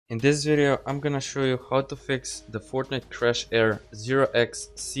In this video, I'm gonna show you how to fix the Fortnite crash error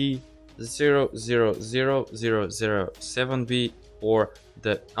 0xc000007b or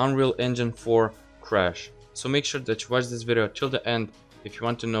the Unreal Engine 4 crash. So make sure that you watch this video till the end if you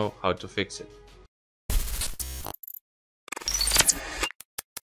want to know how to fix it.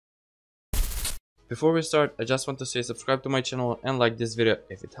 Before we start, I just want to say subscribe to my channel and like this video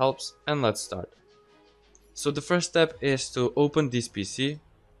if it helps, and let's start. So the first step is to open this PC.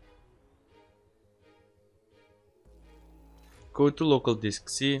 Go to local disk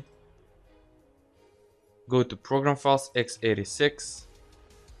C, go to program files x86,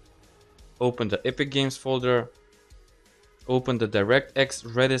 open the Epic Games folder, open the DirectX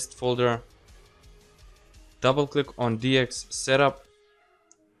Redist folder, double click on DX setup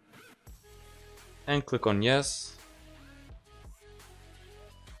and click on yes.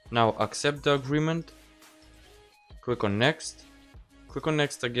 Now accept the agreement, click on next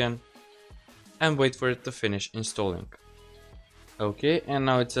again and wait for it to finish installing. Okay, and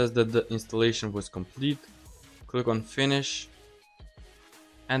now it says that the installation was complete. Click on finish,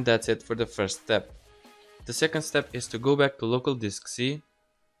 and that's it for the first step. The second step is to go back to local disk C,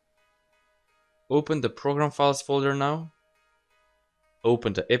 open the program files folder now,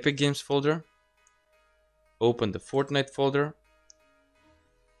 open the Epic Games folder, open the Fortnite folder,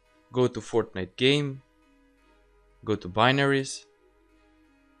 go to Fortnite game, go to binaries,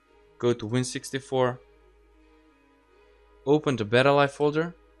 go to Win64, open the BetaLi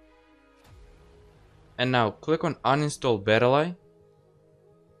folder, and now click on uninstall BetaLi,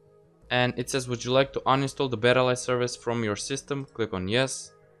 and it says would you like to uninstall the BetaLi service from your system. Click on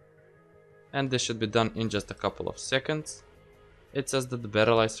yes, and this should be done in just a couple of seconds. It says that the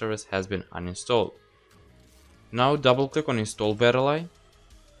BetaLi service has been uninstalled. Now double click on install BetaLi,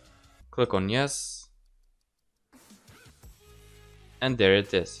 click on yes, and there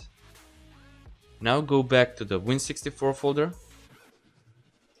it is. Now go back to the Win64 folder.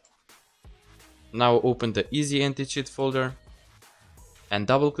 Now open the Easy Anti-Cheat folder and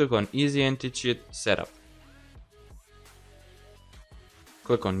double click on Easy Anti-Cheat Setup.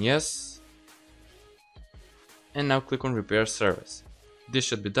 Click on yes, and now click on Repair Service. This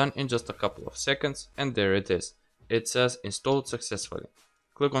should be done in just a couple of seconds, and there it is. It says installed successfully.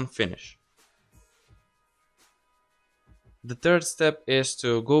 Click on Finish. The third step is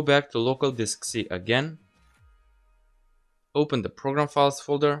to go back to local disk C again, open the program files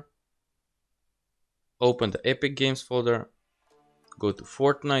folder, open the Epic Games folder, go to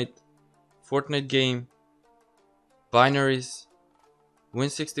Fortnite, Fortnite game, binaries,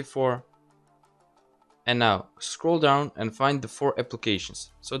 Win64, and now scroll down and find the 4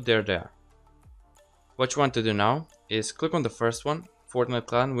 applications. So there they are. What you want to do now is click on the first one, Fortnite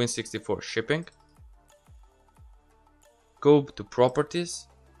Clan Win64 shipping. Go to Properties,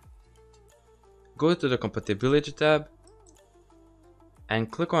 go to the Compatibility tab,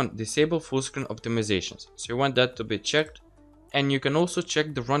 and click on Disable Full Screen Optimizations. So you want that to be checked, and you can also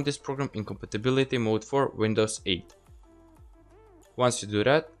check the Run this program in compatibility mode for Windows 8. Once you do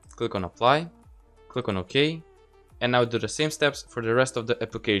that, click on Apply, click on OK, and now do the same steps for the rest of the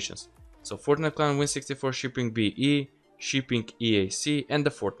applications. So Fortnite Clan Win64 Shipping BE, Shipping EAC, and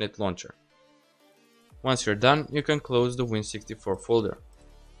the Fortnite Launcher. Once you're done, you can close the Win64 folder.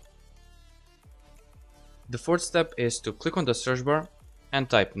 The fourth step is to click on the search bar and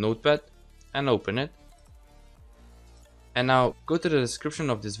type Notepad and open it. And now go to the description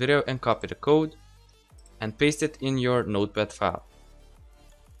of this video and copy the code and paste it in your Notepad file.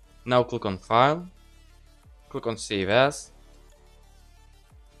 Now click on File, click on Save As,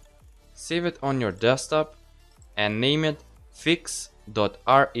 save it on your desktop and name it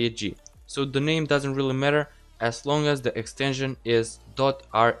fix.reg. So the name doesn't really matter as long as the extension is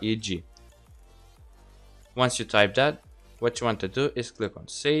 .reg. Once you type that, what you want to do is click on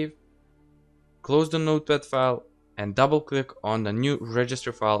Save, close the Notepad file, and double click on the new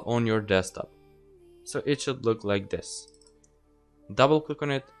registry file on your desktop. So it should look like this. Double click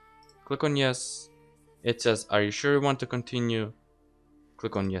on it, click on yes. It says are you sure you want to continue?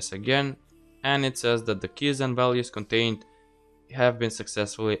 Click on yes again, and it says that the keys and values contained have been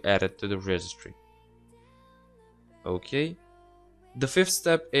successfully added to the registry. Okay. The fifth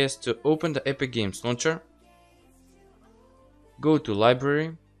step is to open the Epic Games launcher, go to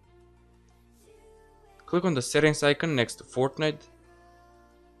Library, click on the settings icon next to Fortnite,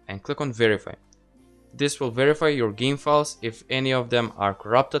 and click on Verify. This will verify your game files. If any of them are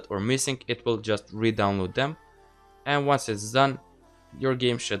corrupted or missing, it will just re-download them, and once it's done, your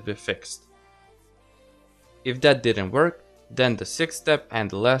game should be fixed. If that didn't work, then the sixth step and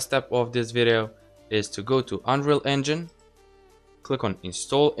the last step of this video is to go to Unreal Engine, click on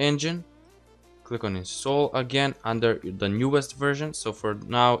Install Engine, click on Install again under the newest version. So for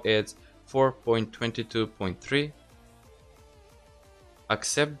now it's 4.22.3.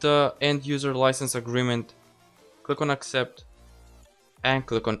 Accept the end user license agreement, click on Accept, and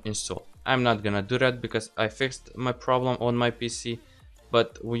click on Install. I'm not gonna do that because I fixed my problem on my PC,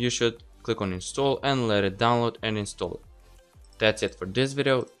 but you should click on Install and let it download and install it. That's it for this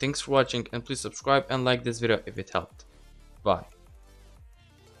video. Thanks for watching, and please subscribe and like this video if it helped. Bye.